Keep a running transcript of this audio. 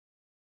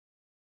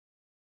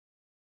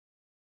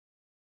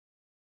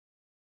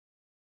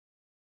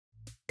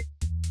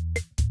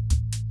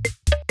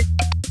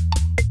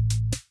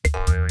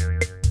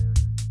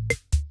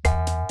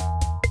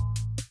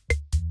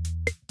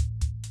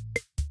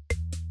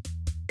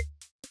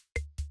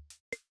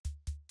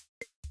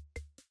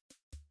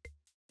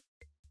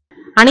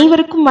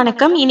அனைவருக்கும்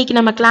வணக்கம். இன்னைக்கு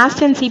நம்ம கிளாஸ்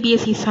 10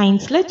 Cbse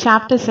சயின்ஸ்ல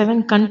chapter 7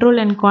 control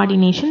and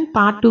coordination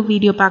part 2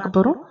 video பார்க்க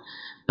போறோம்.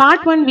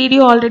 பார்ட் 1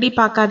 வீடியோ ஆல்ரெடி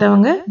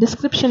பார்க்காதவங்க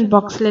டிஸ்கிரிப்ஷன்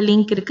பாக்ஸ்ல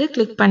லிங்க் இருக்கு,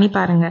 கிளிக் பண்ணி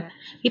பாருங்க.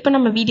 இப்போ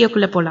நம்ம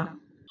வீடியோக்குள்ள போலாம்.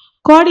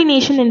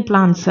 கோஆர்டினேஷன் இன்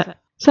பிளான்ட்ஸ்.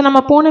 ஸோ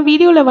நம்ம போன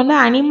வீடியோவில் வந்து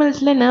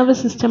அனிமல்ஸ்ல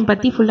நர்வஸ் சிஸ்டம்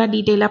பத்தி ஃபுல்லா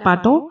டீட்டெயிலாக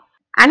பார்த்தோம்.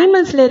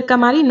 அனிமல்ஸ்ல இருக்க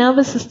மாதிரி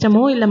நர்வஸ்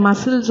சிஸ்டமோ இல்லை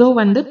மசில்ஸோ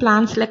வந்து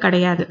பிளான்ட்ஸ்ல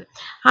கிடையாது.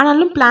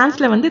 ஆனாலும்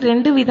பிளான்ட்ஸ்ல வந்து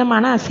ரெண்டு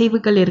விதமான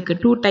அசைவுகள் இருக்கு,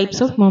 2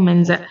 டைப்ஸ் ஆஃப்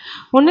மூமெண்ட்ஸ்.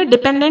 ஒன்று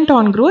depend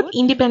on growth,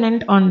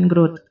 independent on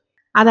growth.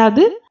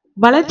 அதாவது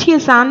வளர்ச்சியை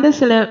சார்ந்த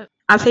சில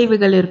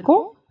அசைவுகள்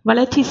இருக்கும்,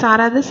 வளர்ச்சி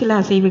சாராத சில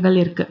அசைவுகள்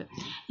இருக்கு.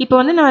 இப்போ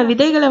வந்து நம்ம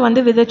விதைகளை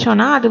வந்து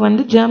விதைச்சோன்னா அது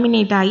வந்து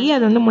ஜெர்மினேட் ஆகி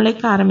அது வந்து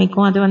முளைக்க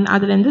ஆரம்பிக்கும், அது வந்து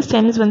அதுலேருந்து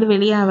ஸ்டெம்ஸ் வந்து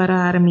வெளியே வர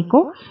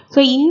ஆரம்பிக்கும். ஸோ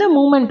இந்த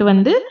மூமெண்ட்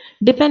வந்து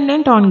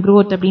டிபெண்ட் ஆன்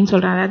growth அப்படின்னு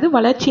சொல்கிறாங்க, அதாவது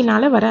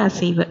வளர்ச்சினால வர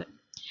அசைவு.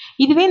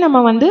 இதுவே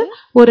நம்ம வந்து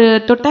ஒரு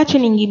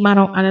தொட்டாச்சினிங்கி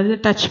மரம், அதாவது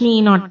டச் மீ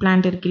நாட்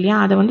பிளான்ட் இருக்கு இல்லையா,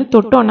 அதை வந்து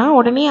தொட்டோன்னா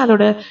உடனே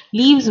அதோட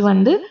லீவ்ஸ்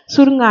வந்து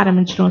சுருங்க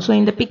ஆரம்பிச்சிடும். ஸோ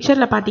இந்த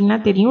பிக்சரில் பார்த்தீங்கன்னா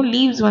தெரியும்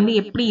லீவ்ஸ் வந்து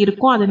எப்படி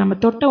இருக்கும், அது நம்ம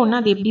தொட்ட உடனே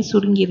அது எப்படி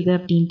சுருங்கிடுது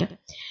அப்படின்ட்டு.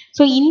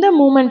 ஸோ இந்த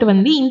மூமெண்ட்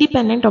வந்து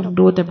இண்டிபெண்ட் ஆஃப்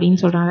growth அப்படின்னு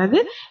சொல்கிறாங்க. அதாவது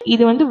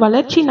இது வந்து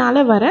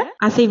வளர்ச்சினால வர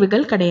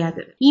அசைவுகள்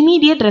கிடையாது.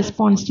 Immediate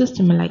response to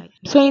ஸ்டிமுலை.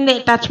 ஸோ இந்த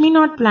டச் மீ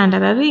நாட் பிளான்ட்,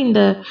 அதாவது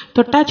இந்த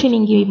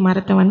தொட்டாச்சினிங்கி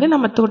மரத்தை வந்து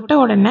நம்ம தொட்ட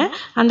உடனே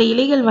அந்த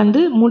இலைகள்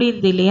வந்து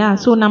முடியுது இல்லையா,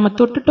 ஸோ நம்ம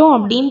தொட்டுட்டோம்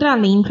அப்படின்ற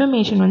அந்த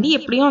இன்ஃபர்மேஷன் வந்து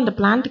எப்படியும் அந்த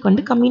பிளான்ட்டுக்கு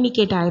வந்து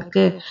கம்யூனிகேட்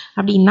ஆயிருக்கு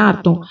அப்படின்னு தான்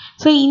அர்த்தம்.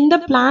 ஸோ இந்த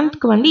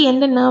பிளான்ட்க்கு வந்து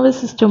எந்த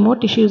நர்வஸ் சிஸ்டமோ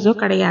டிஷ்யூஸோ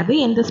கிடையாது,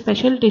 எந்த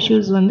ஸ்பெஷல்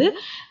டிஷ்யூஸ் வந்து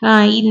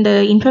இந்த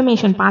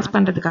இன்ஃபர்மேஷன் பாஸ்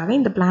பண்ணுறதுக்காக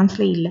இந்த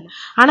பிளான்ட்ஸில் இல்லை.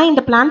 ஆனால்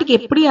இந்த பிளான்ட்டுக்கு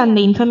எப்படி அந்த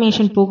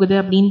இன்ஃபர்மேஷன் போகுது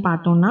அப்படின்னு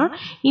பார்த்தோம்னா,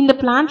 இந்த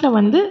பிளான்ட்ல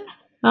வந்து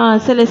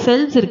சில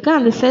செல்ஸ் இருக்கு,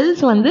 அந்த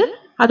செல்ஸ் வந்து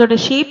அதோட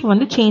ஷேப்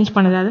வந்து சேஞ்ச்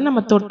பண்ணுது. அதாவது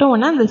நம்ம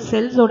தொட்டோம்னா அந்த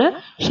செல்ஸோட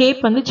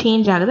ஷேப் வந்து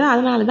சேஞ்ச் ஆகுது,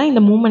 அதனால தான்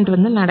இந்த மூமெண்ட்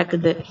வந்து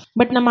நடக்குது.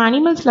 பட் நம்ம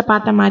அனிமல்ஸில்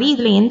பார்த்த மாதிரி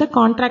இதில் எந்த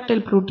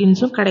கான்ட்ராக்டைல்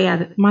ப்ரோட்டீன்ஸும்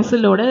கிடையாது,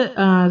 மசிலோட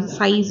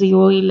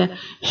சைஸையோ இல்லை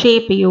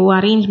ஷேப்பையோ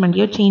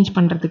அரேஞ்ச்மெண்ட்டையோ சேஞ்ச்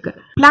பண்ணுறதுக்கு.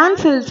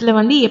 பிளான்ட் செல்ஸில்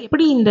வந்து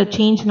எப்படி இந்த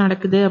சேஞ்ச்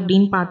நடக்குது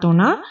அப்படின்னு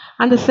பார்த்தோம்னா,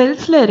 அந்த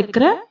செல்ஸில்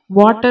இருக்கிற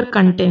வாட்டர்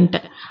கண்டென்ட்,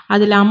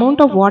 அதில்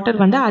அமௌண்ட் ஆஃப்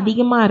வாட்டர் வந்து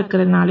அதிகமாக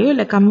இருக்கிறதுனாலையோ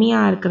இல்லை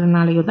கம்மியாக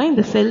இருக்கிறதுனாலையோ தான்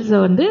இந்த செல்ஸ்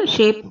வந்து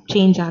ஷேப்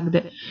சேஞ்ச் ஆகுது.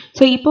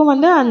 ஸோ இப்போ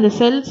வந்து அந்த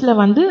செல்ஸில்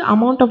வந்து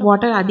அமௌண்ட் ஆஃப்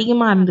வாட்டர்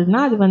அதிகமாக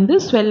இருந்ததுன்னா அது வந்து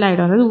ஸ்வெல்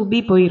ஆகிடும், அதாவது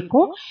உப்பி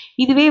போயிருக்கும்.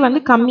 இதுவே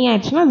வந்து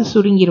கம்மியாயிடுச்சுன்னா அது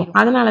சுருங்கிடும்.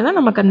 அதனால தான்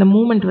நமக்கு அந்த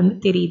மூமெண்ட் வந்து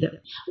தெரியுது.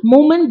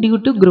 Moment due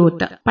to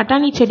growth.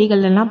 பட்டாணி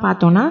செடிகள் எல்லாம்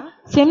பார்த்தோன்னா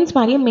செம்ஸ்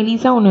மாதிரியே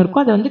மெலிசா ஒன்று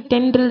இருக்கும், அது வந்து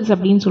டென்ட்ரில்ஸ்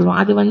அப்படின்னு சொல்லுவோம்.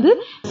 அது வந்து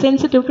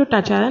சென்சிட்டிவ் டு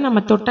டச், அதாவது நம்ம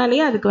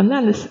தொட்டாலே அதுக்கு வந்து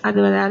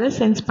அதாவது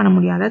சென்ஸ் பண்ண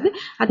முடியும். அதாவது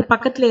அது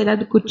பக்கத்தில்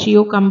ஏதாவது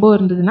குச்சியோ கம்போ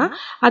இருந்ததுன்னா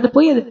அது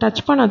போய் அது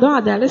டச் பண்ணதும்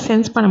அதால்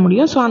சென்ஸ் பண்ண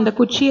முடியும். ஸோ அந்த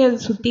குச்சியை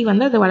சுற்றி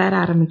வந்து அது வளர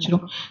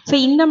ஆரம்பிச்சிடும். ஸோ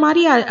இந்த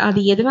மாதிரி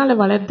அது எதனால்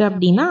வளருது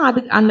அப்படின்னா, அது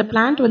அந்த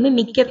பிளான்ட் வந்து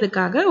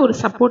நிற்கிறதுக்காக ஒரு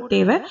சப்போர்ட்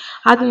தேவை,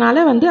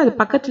 அதனால வந்து அது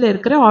பக்கத்தில்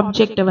இருக்கிற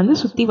ஆப்ஜெக்டை வந்து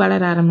சுற்றி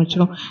வளர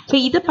ஆரம்பிச்சிடும். ஸோ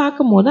இதை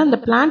பார்க்கும்போது அந்த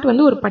பிளான்ட்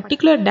வந்து ஒரு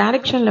பர்டிகுலர்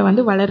டைரக்ஷனில்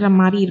வந்து வளர்கிற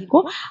மாதிரி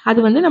இருக்கும். அது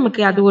வந்து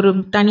நமக்கு அது ஒரு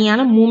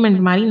தனியான மூமெண்ட்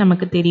மாதிரி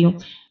நமக்கு தெரியும்.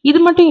 இது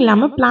மட்டும்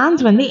இல்லாமல்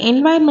பிளான்ட்ஸ் வந்து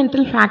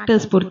என்வாயர்மெண்டல்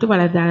ஃபேக்டர்ஸ் பொறுத்து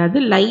வளருது, அதாவது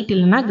லைட்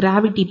இல்லைன்னா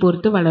கிராவிட்டி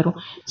பொறுத்து வளரும்.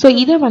 ஸோ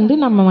இதை வந்து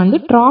நம்ம வந்து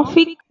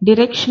டிராபிக்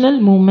டிரெக்ஷனல்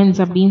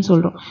மூமெண்ட்ஸ் அப்படின்னு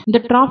சொல்கிறோம்.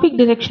 இந்த டிராபிக்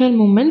டிரெக்ஷனல்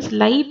மூமெண்ட்ஸ்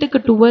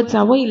லைட்டுக்கு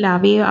டுவர்ட்ஸாவோ இல்லை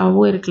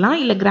அவேவாவோ இருக்கலாம்,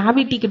 இல்லை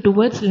கிராவிட்டிக்கு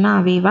டுவர்ட்ஸ் இல்லைன்னா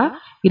அவேவா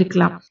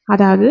இருக்கலாம்.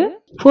 அதாவது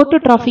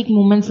ஃபோட்டோட்ராபிக்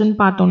மூமெண்ட்ஸ்ன்னு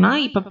பார்த்தோம்னா,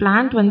 இப்போ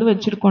பிளான்ட் வந்து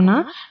வச்சுருக்கோன்னா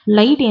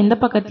லைட் எந்த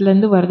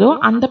பக்கத்துலேருந்து வருதோ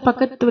அந்த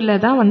பக்கத்தில்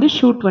தான் வந்து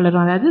ஷூட்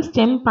வளரும், அதாவது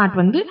ஸ்டெம் பார்ட்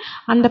வந்து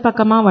அந்த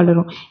பக்கமாக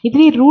வளரும்.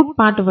 இதுவே ரூட்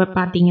பார்ட்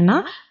பார்த்தீங்கன்னா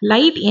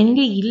லைட்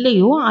எங்கே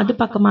இல்லையோ அது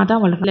பக்கமாக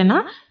தான் வளரும், இல்லைன்னா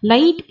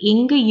லைட்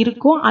எங்கே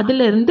இருக்கோ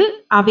அதுலேருந்து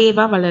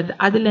அவேவாக வளருது,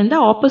 அதுலேருந்து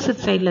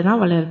ஆப்போசிட் சைடில்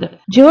தான் வளருது.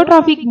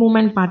 ஜியோட்ராபிக்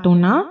மூமெண்ட்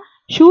பார்த்தோம்னா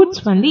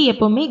ஷூட்ஸ் வந்து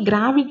எப்போவுமே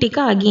கிராவிட்டிக்கு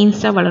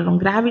அகெயின்ஸ்டாக வளரும்.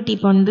 கிராவிட்டி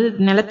இப்போ வந்து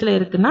நிலத்தில்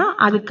இருக்குன்னா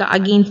அதுக்கு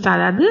அகெயின்ஸ்டாக,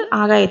 அதாவது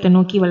ஆகாயத்தை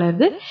நோக்கி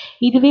வளருது.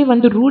 இதுவே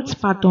வந்து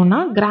ரூட்ஸ்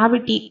பார்த்தோம்னா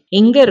கிராவிட்டி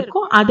எங்கே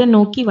இருக்கோ அதை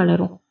நோக்கி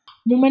வளரும்.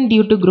 Moment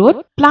due to growth.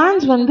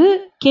 Plants வந்து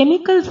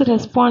கெமிக்கல்ஸ்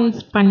ரெஸ்பான்ஸ்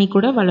பண்ணி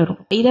கூட வளரும்.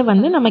 இதை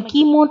வந்து நம்ம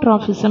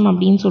கீமோட்ராபிசம்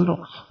அப்படின்னு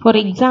சொல்கிறோம். ஃபார்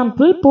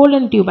எக்ஸாம்பிள்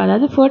போலன் டியூப்,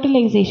 அதாவது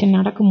ஃபர்டிலைசேஷன்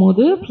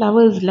நடக்கும்போது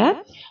ஃப்ளவர்ஸில்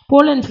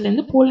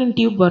போலன்ஸ்லேருந்து போலன்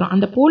டியூப் வரும்.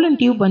 அந்த போலன்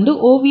டியூப் வந்து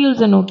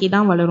ஓவியூல்ஸை நோக்கி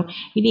தான் வளரும்.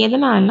 இது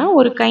எதனாலனா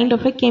ஒரு கைண்ட்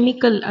ஆஃப்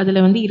கெமிக்கல்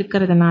அதில் வந்து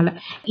இருக்கிறதுனால.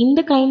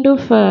 இந்த கைண்ட்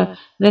ஆஃப்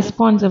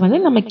ரெஸ்பான்ஸை வந்து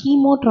நம்ம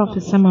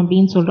கீமோட்ராபிசம்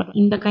அப்படின்னு சொல்கிறோம்.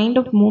 இந்த கைண்ட்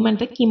ஆஃப்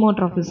மூமெண்ட்டை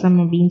கீமோட்ராபிசம்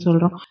அப்படின்னு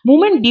சொல்கிறோம்.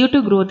 Moment due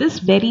to growth is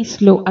very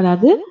slow,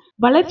 அதாவது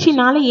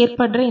வளர்ச்சினால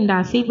ஏற்படுற இந்த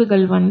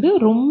அசைவுகள் வந்து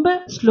ரொம்ப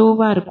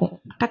ஸ்லோவாக இருக்கும்,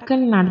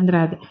 டக்குன்னு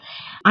நடந்துடாது.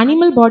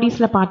 அனிமல்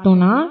பாடிஸில்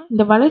பார்த்தோன்னா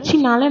இந்த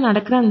வளர்ச்சினால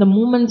நடக்கிற அந்த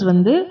மூமெண்ட்ஸ்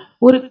வந்து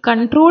ஒரு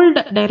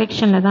கண்ட்ரோல்டு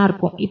டைரெக்ஷனில் தான்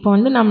இருக்கும். இப்போ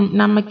வந்து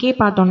நமக்கே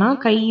பார்த்தோன்னா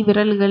கை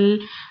விரல்கள்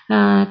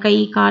கை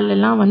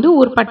காலெல்லாம் வந்து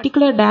ஒரு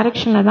பர்டிகுலர்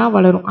டைரெக்ஷனில் தான்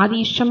வளரும், அது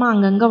இஷ்டமாக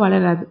அங்கங்கே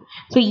வளராது.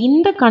 ஸோ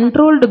இந்த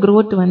கண்ட்ரோல்டு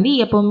growth வந்து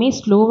எப்போவுமே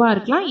ஸ்லோவாக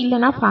இருக்கலாம்,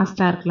 இல்லைனா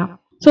ஃபாஸ்ட்டாக இருக்கலாம்.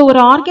 ஸோ ஒரு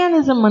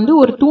ஆர்கானிசம் வந்து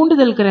ஒரு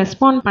தூண்டுதலுக்கு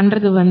ரெஸ்பாண்ட்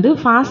பண்ணுறது வந்து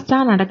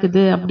ஃபாஸ்ட்டாக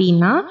நடக்குது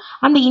அப்படின்னா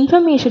அந்த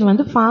இன்ஃபர்மேஷன்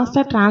வந்து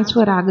ஃபாஸ்ட்டாக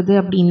ட்ரான்ஸ்ஃபர் ஆகுது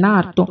அப்படின்னு தான்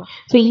அர்த்தம்.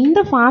 ஸோ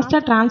இந்த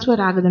ஃபாஸ்ட்டாக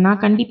ட்ரான்ஸ்ஃபர் ஆகுதுன்னா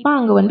கண்டிப்பாக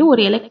அங்கே வந்து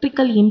ஒரு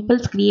எலக்ட்ரிக்கல்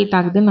இம்பல்ஸ் கிரியேட்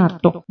ஆகுதுன்னு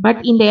அர்த்தம்.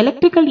 பட் இந்த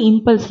எலக்ட்ரிக்கல்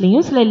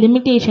இம்பல்ஸ்லையும் சில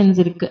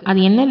லிமிடேஷன்ஸ் இருக்குது.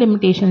 அது என்ன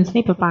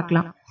லிமிடேஷன்ஸ்னு இப்போ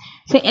பார்க்கலாம்.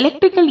 ஸோ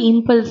எலக்ட்ரிக்கல்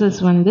இம்பல்சஸ்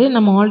வந்து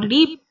நம்ம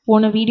ஆல்ரெடி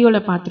போன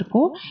வீடியோவில்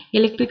பார்த்துருக்கோம்.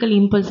 எலக்ட்ரிக்கல்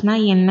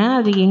இம்பல்ஸ்னால் என்ன,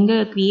 அது எங்கே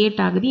க்ரியேட்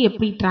ஆகுது,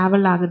 எப்படி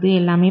ட்ராவல் ஆகுது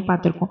எல்லாமே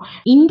பார்த்துருக்கோம்.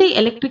 இந்த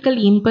எலக்ட்ரிக்கல்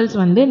இம்பல்ஸ்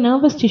வந்து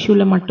நர்வஸ்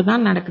டிஷ்யூவில்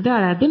மட்டும்தான் நடக்குது.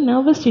 அதாவது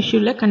நர்வஸ்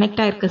டிஷ்யூவில்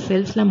கனெக்ட் ஆகிருக்க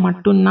செல்ஸில்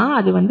மட்டும்தான்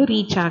அது வந்து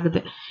ரீச்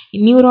ஆகுது.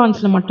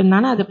 நியூரான்ஸில்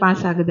மட்டும்தானே அது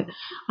பாஸ் ஆகுது.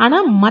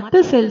 ஆனால்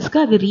மற்ற செல்ஸ்க்கு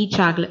அது ரீச்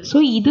ஆகலை. ஸோ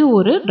இது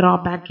ஒரு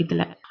ட்ராபேக்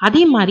இதில்.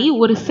 அதே மாதிரி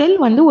ஒரு செல்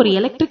வந்து ஒரு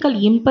எலக்ட்ரிக்கல்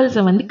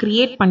இம்பல்ஸை வந்து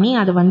கிரியேட் பண்ணி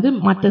அதை வந்து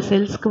மற்ற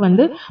செல்ஸ்க்கு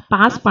வந்து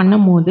பாஸ்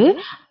பண்ணும் போது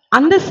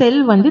அந்த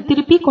செல் வந்து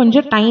திருப்பி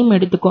கொஞ்சம் டைம்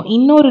எடுத்துக்கும்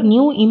இன்னொரு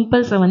நியூ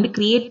இம்பல்ஸை வந்து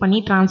கிரியேட் பண்ணி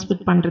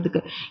டிரான்ஸ்மிட் பண்ணுறதுக்கு.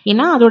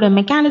 ஏன்னா அதோட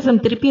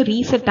மெக்கானிசம் திருப்பி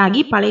ரீசெட்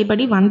ஆகி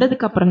பழையபடி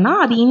வந்ததுக்கு அப்புறம்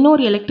தான் அது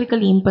இன்னொரு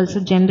எலக்ட்ரிக்கல்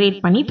இம்பல்ஸை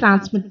ஜென்ரேட் பண்ணி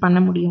டிரான்ஸ்மிட் பண்ண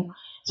முடியும்.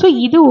 ஸோ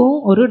இதுவும்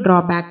ஒரு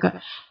ட்ராபேக்கு.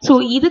 ஸோ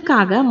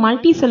இதுக்காக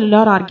மல்டி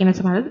செல்லுலார்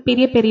ஆர்கானிசம், அதாவது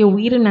பெரிய பெரிய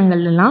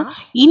உயிரினங்கள்லாம்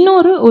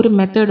ஒரு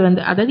மெத்தட்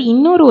வந்து,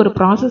 அதாவது ஒரு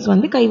ப்ராசஸ்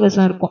வந்து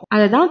கைவசம் இருக்கும்.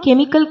 அதை தான்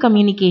கெமிக்கல்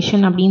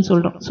கம்யூனிகேஷன் அப்படின்னு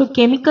சொல்கிறோம். ஸோ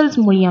கெமிக்கல்ஸ்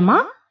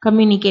மூலியமாக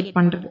கம்யூனிகேட்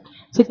பண்ணுறது.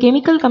 ஸோ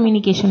கெமிக்கல்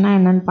கம்யூனிகேஷன்னா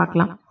என்னன்னு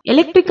பார்க்கலாம்.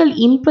 எலக்ட்ரிக்கல்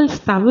இம்பல்ஸ்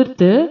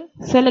தவிர்த்து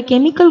சில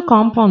கெமிக்கல்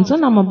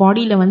காம்பவுண்ட்ஸும் நம்ம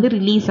பாடியில் வந்து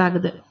ரிலீஸ்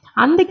ஆகுது.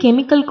 அந்த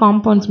கெமிக்கல்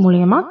காம்பவுண்ட்ஸ்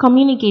மூலயமா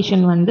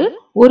கம்யூனிகேஷன் வந்து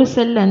ஒரு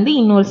செல்லேருந்து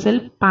இன்னொரு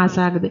செல் பாஸ்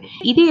ஆகுது.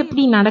 இது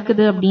எப்படி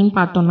நடக்குது அப்படின்னு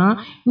பார்த்தோம்னா,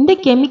 இந்த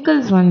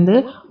கெமிக்கல்ஸ் வந்து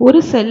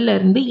ஒரு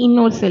செல்லேருந்து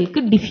இன்னொரு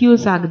செல்லுக்கு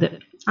டிஃப்யூஸ் ஆகுது.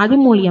 அது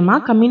மூலியமா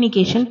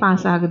கம்யூனிகேஷன்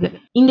பாஸ் ஆகுது.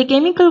 இந்த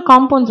கெமிக்கல்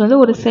காம்பவுண்ட்ஸ்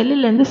வந்து ஒரு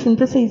செல்லிலேருந்து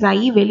சிந்தசைஸ்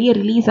ஆகி வெளியே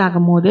ரிலீஸ்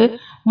ஆகும் போது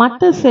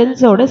மற்ற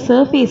செல்ஸோட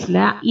சர்ஃபேஸில்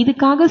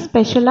இதுக்காக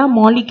ஸ்பெஷலாக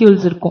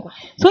மாலிக்யூல்ஸ் இருக்கும்.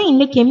 ஸோ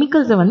இந்த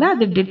கெமிக்கல்ஸை வந்து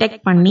அது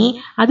டிடெக்ட் பண்ணி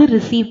அது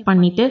ரிசீவ்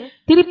பண்ணிட்டு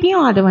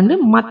திருப்பியும் அதை வந்து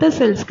மற்ற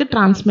செல்ஸ்க்கு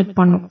டிரான்ஸ்மிட்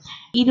பண்ணும்.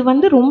 இது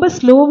வந்து ரொம்ப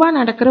ஸ்லோவாக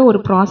நடக்கிற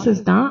ஒரு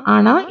ப்ராசஸ் தான்.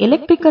 ஆனால்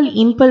எலக்ட்ரிக்கல்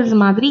இம்பல்ஸ்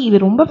மாதிரி இது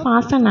ரொம்ப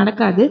ஃபாஸ்ட்டாக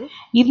நடக்காது.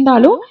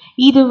 இருந்தாலும்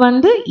இது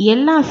வந்து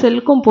எல்லா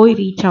செல்லுக்கும் போய்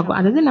ரீச் ஆகும்.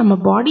 அதாவது நம்ம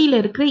பாடியில்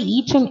இருக்கிற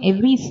ஈச் அண்ட்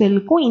எவ்ரி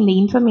செல்லுக்கும் இந்த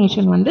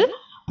இன்ஃபர்மேஷன் வந்து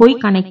போய்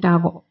கனெக்ட்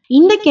ஆகும்.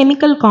 இந்த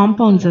கெமிக்கல்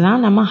காம்பவுண்ட்ஸ்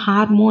தான் நம்ம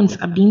ஹார்மோன்ஸ்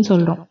அப்படின்னு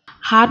சொல்கிறோம்.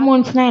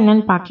 ஹார்மோன்ஸ்னால்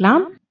என்னன்னு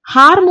பார்க்கலாம்.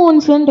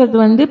 ஹார்மோன்ஸ்ன்றது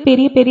வந்து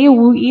பெரிய பெரிய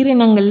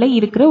உயிரினங்களில்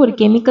இருக்கிற ஒரு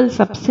கெமிக்கல்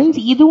சப்ஸ்டன்ஸ்.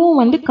 இதுவும்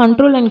வந்து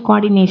கண்ட்ரோல் அண்ட்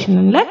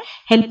கோஆர்டினேஷனில்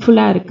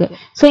ஹெல்ப்ஃபுல்லாக இருக்குது.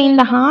 ஸோ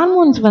இந்த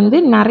ஹார்மோன்ஸ் வந்து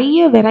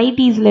நிறைய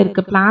வெரைட்டிஸில்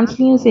இருக்குது.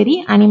 பிளான்ட்ஸ்லேயும் சரி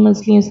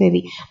அனிமல்ஸ்லேயும்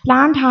சரி.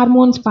 பிளான்ட்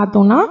ஹார்மோன்ஸ்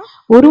பார்த்தோன்னா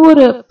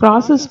ஒரு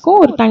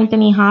ப்ராசஸ்க்கும் ஒரு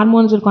தனித்தனி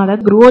ஹார்மோன்ஸ் இருக்கும்.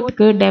 அதாவது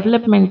க்ரோத்துக்கு,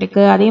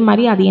 டெவலப்மெண்ட்டுக்கு, அதே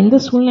மாதிரி அது எந்த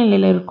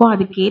சூழ்நிலையில் இருக்கோ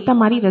அதுக்கு ஏற்ற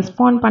மாதிரி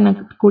ரெஸ்பாண்ட்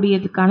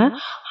பண்ணக்கூடியதுக்கான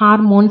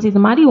ஹார்மோன்ஸ்.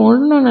 இது மாதிரி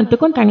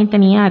ஒன்றுத்துக்கும்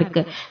தனித்தனியாக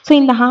இருக்குது. ஸோ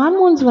இந்த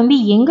ஹார்மோன்ஸ் வந்து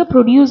எங்கே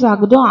ப்ரொடியூஸ்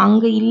ஆகுதோ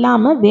அங்கே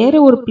இல்லாமல் வேற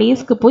ஒரு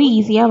பிளேஸ்க்கு போய்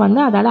ஈஸியாக வந்து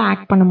அதால்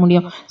ஆக்ட் பண்ண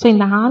முடியும். ஸோ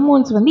இந்த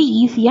ஹார்மோன்ஸ் வந்து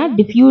ஈஸியாக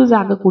டிஃப்யூஸ்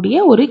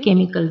ஆகக்கூடிய ஒரு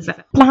கெமிக்கல்ஸ்.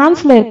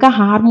 பிளான்ட்ஸில் இருக்க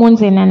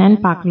ஹார்மோன்ஸ் என்னென்னு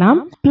பார்க்கலாம்.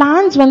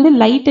 பிளான்ட்ஸ் வந்து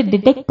லைட்டை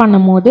டிடெக்ட்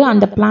பண்ணும் போது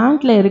அந்த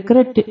பிளான்ட்ல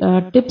இருக்கிற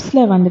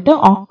டிப்ஸில் வந்துட்டு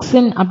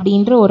ஆக்சின்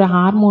அப்படின்ற ஒரு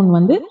ஹார்மோன்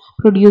வந்து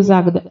ப்ரொடியூஸ்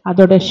ஆகுது.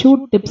 அதோட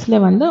ஷூட் டிப்ஸில்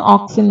வந்து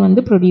ஆக்சின்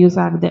வந்து ப்ரொடியூஸ்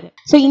ஆகுது.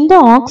 ஸோ இந்த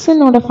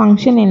ஆக்சினோட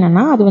ஃபங்க்ஷன்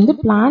என்னன்னா, அது வந்து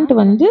பிளான்ட்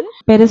வந்து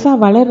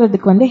பெருசாக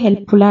வளர்றதுக்கு வந்து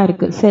ஹெல்ப்ஃபுல்லாக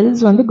இருக்குது.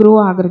 செல்ஸ் வந்து க்ரோ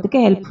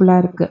ஆகுறதுக்கு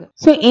ஹெல்ப்ஃபுல்லாக இருக்குது.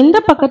 ஸோ எந்த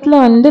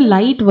பக்கத்தில் வந்து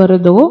லைட்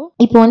வருதோ,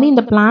 இப்போ வந்து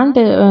இந்த பிளான்ட்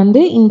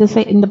வந்து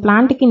இந்த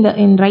பிளான்ட்டுக்கு இந்த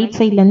ரைட்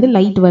சைட்லேருந்து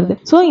லைட் வருது.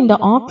 ஸோ இந்த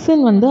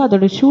ஆக்சின் வந்து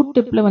அதோட ஷூட்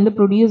டிப்பில் வந்து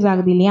ப்ரொடியூஸ்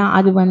ஆகுது இல்லையா,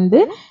 அது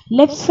வந்து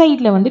லெஃப்ட்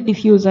சைடில் வந்து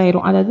டிஃப்யூஸ்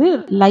ஆயிரும். அதாவது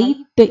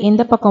லைட்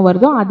எந்த பக்கம்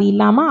வருதோ அது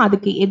இல்லாமல்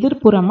அதுக்கு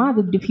எதிர்ப்புறமாக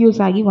அது டிஃப்யூஸ்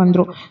ஆகி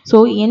வந்துடும். ஸோ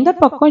எந்த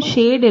பக்கம்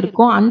ஷேடு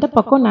இருக்கோ அந்த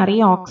பக்கம்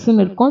நிறைய ஆக்சின்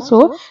இருக்கும். ஸோ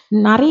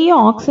நிறைய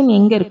ஆக்சின்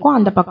எங்கே இருக்கோ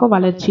அந்த பக்கம்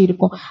வளர்ச்சி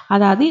இருக்கும்.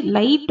 அதாவது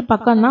லைட்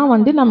பக்கம் தான்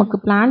வந்து நமக்கு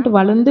பிளான்ட்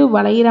வளர்ந்து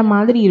வளையிற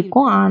மாதிரி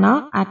இருக்கும்.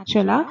 ஆனால்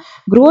ஆக்சுவலாக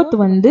க்ரோத்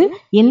வந்து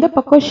எந்த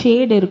பக்கம்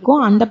ஷேடு இருக்கோ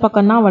அந்த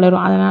பக்கம் தான்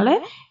வளரும். அதனால்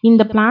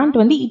இந்த பிளான்ட்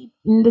வந்து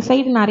இந்த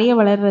சைடு நிறைய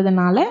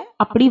வளர்றதுனால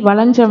அப்படி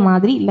வளைஞ்ச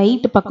மாதிரி,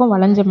 லைட் பக்கம்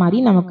வளைஞ்ச மாதிரி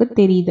நமக்கு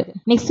தெரியுது.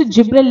 நெக்ஸ்ட்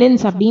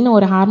ஜிப்ரெலின்ஸ் அப்படின்னு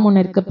ஒரு ஹார்மோன்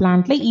இருக்கு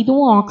பிளான்ட்ல.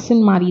 இதுவும்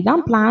ஆக்சின் மாதிரி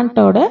தான்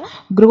பிளான்ட்டோட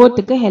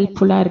க்ரோத்துக்கு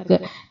ஹெல்ப்ஃபுல்லாக இருக்கு.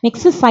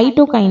 நெக்ஸ்ட்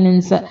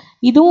சைட்டோகைனின்ஸ்,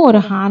 இதுவும் ஒரு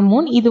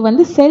ஹார்மோன். இது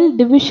வந்து செல்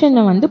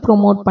டிவிஷனை வந்து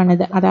ப்ரொமோட்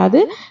பண்ணுது. அதாவது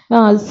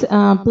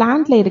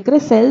பிளான்ட்ல இருக்கிற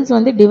செல்ஸ்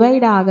வந்து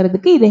டிவைட்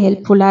ஆகிறதுக்கு இது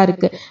ஹெல்ப்ஃபுல்லாக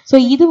இருக்கு. ஸோ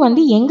இது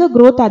வந்து எங்கே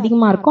க்ரோத்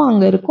அதிகமாக இருக்கோ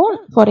அங்கே இருக்கும்.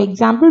 ஃபார்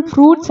எக்ஸாம்பிள்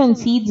ஃப்ரூட்ஸ் அண்ட்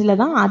சீட்ஸில்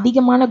தான்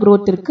அதிகமான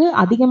க்ரோத் இருக்கு,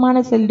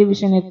 அதிகமான செல்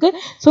டிவிஷன் இருக்கு.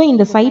 ஸோ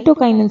இந்த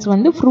சைட்டோகைனின்ஸ்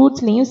வந்து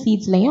ஃப்ரூட்ஸ்லையும்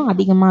சீட்ஸ்லையும்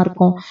அதிகமாக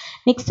இருக்கும்.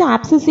 Next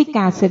abscisic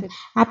acid.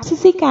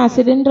 அப்சிசிக்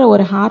ஆசிட்ன்ற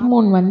ஒரு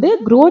ஹார்மோன் வந்து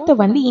க்ரோத்தை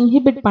வந்து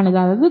இன்ஹிபிட் பண்ணுது.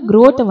 அதாவது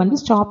க்ரோத்தை வந்து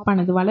ஸ்டாப்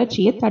பண்ணுது,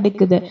 வளர்ச்சியை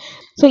தடுக்குது.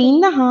 ஸோ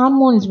இந்த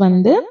ஹார்மோன்ஸ்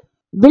வந்து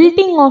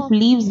wilting ஆஃப்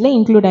லீவ்ஸில்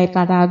இன்க்ளூட்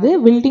ஆயிருக்கு. அதாவது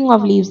wilting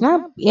ஆஃப் லீவ்ஸ்னா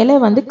இலை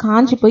வந்து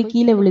காஞ்சி போய்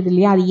கீழே விழுது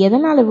இல்லையா, அது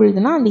எதனால்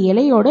விழுதுன்னா அந்த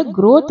இலையோட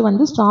க்ரோத்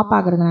வந்து ஸ்டாப்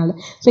ஆகுறதுனால.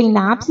 ஸோ இந்த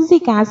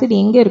ஆப்சிசிக் ஆசிட்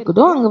எங்கே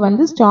இருக்குதோ அங்கே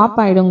வந்து ஸ்டாப்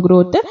ஆகிடும்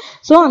க்ரோத்து.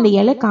 ஸோ அந்த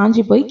இலை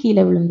காஞ்சி போய்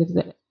கீழே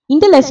விழுந்துருது.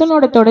 இந்த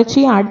லெசனோட தொடர்ச்சி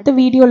அடுத்த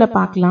வீடியோவில்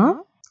பார்க்கலாம்.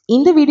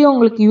 இந்த வீடியோ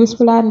உங்களுக்கு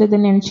யூஸ்ஃபுல்லாக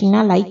இருந்ததுன்னு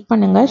நினச்சிங்கன்னா லைக்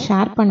பண்ணுங்கள்,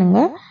 ஷேர்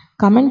பண்ணுங்கள்,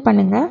 கமெண்ட்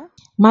பண்ணுங்கள்.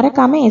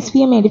 மறக்காமல்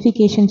SVM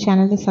எடுஃபிகேஷன்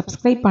சேனலை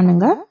சப்ஸ்கிரைப்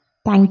பண்ணுங்கள்.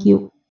 தேங்க்யூ.